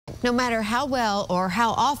No matter how well or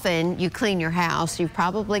how often you clean your house, you've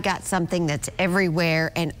probably got something that's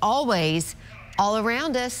everywhere and always all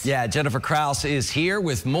around us. Yeah, Jennifer Krause is here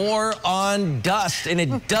with more on dust, and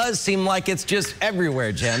it does seem like it's just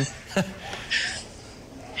everywhere, Jen.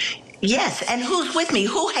 Yes, and who's with me?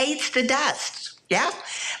 Who hates the dust? Yeah?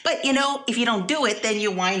 But you know, if you don't do it, then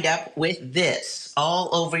you wind up with this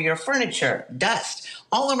all over your furniture, dust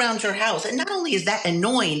all around your house. And not only is that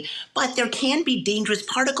annoying, but there can be dangerous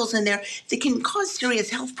particles in there that can cause serious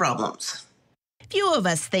health problems. Few of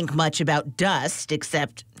us think much about dust,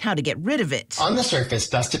 except how to get rid of it. On the surface,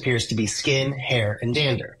 dust appears to be skin, hair, and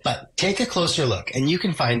dander. But take a closer look, and you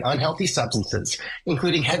can find unhealthy substances,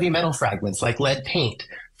 including heavy metal fragments like lead paint,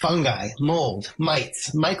 fungi, mold,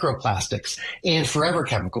 mites, microplastics, and forever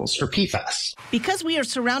chemicals for PFAS. Because we are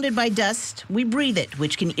surrounded by dust, we breathe it,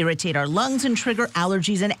 which can irritate our lungs and trigger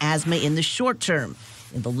allergies and asthma in the short term.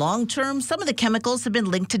 In the long term, some of the chemicals have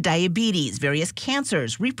been linked to diabetes, various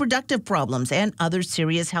cancers, reproductive problems, and other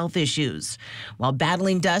serious health issues. While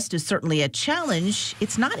battling dust is certainly a challenge,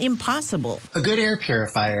 it's not impossible. A good air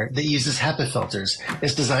purifier that uses HEPA filters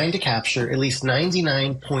is designed to capture at least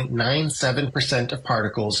 99.97% of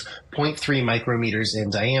particles 0.3 micrometers in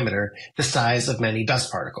diameter, the size of many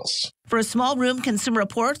dust particles. For a small room, Consumer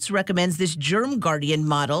Reports recommends this Germ Guardian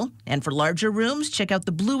model. And for larger rooms, check out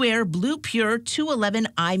the Blue Air Blue Pure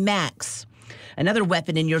 211i Max. Another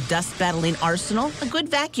weapon in your dust-battling arsenal, a good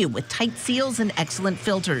vacuum with tight seals and excellent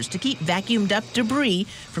filters to keep vacuumed-up debris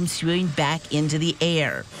from spewing back into the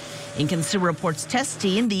air. In Consumer Reports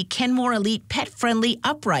testing, the Kenmore Elite Pet-Friendly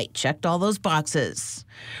Upright checked all those boxes.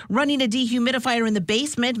 Running a dehumidifier in the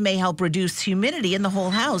basement may help reduce humidity in the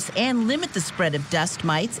whole house and limit the spread of dust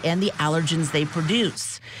mites and the allergens they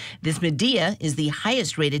produce. This Medea is the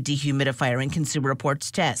highest-rated dehumidifier in Consumer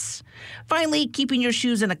Reports tests. Finally, keeping your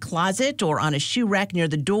shoes in a closet or on a shoe rack near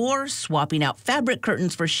the door, swapping out fabric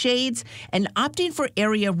curtains for shades, and opting for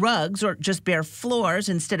area rugs or just bare floors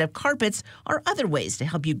instead of carpets are other ways to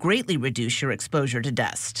help you greatly reduce your exposure to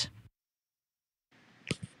dust.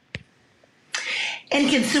 And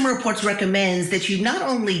Consumer Reports recommends that you not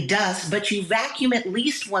only dust, but you vacuum at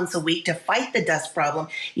least once a week to fight the dust problem.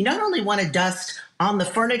 You not only want to dust on the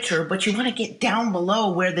furniture, but you want to get down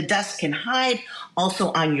below where the dust can hide,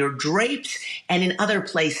 also on your drapes and in other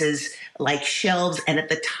places like shelves and at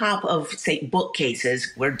the top of, say,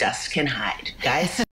 bookcases where dust can hide. Guys?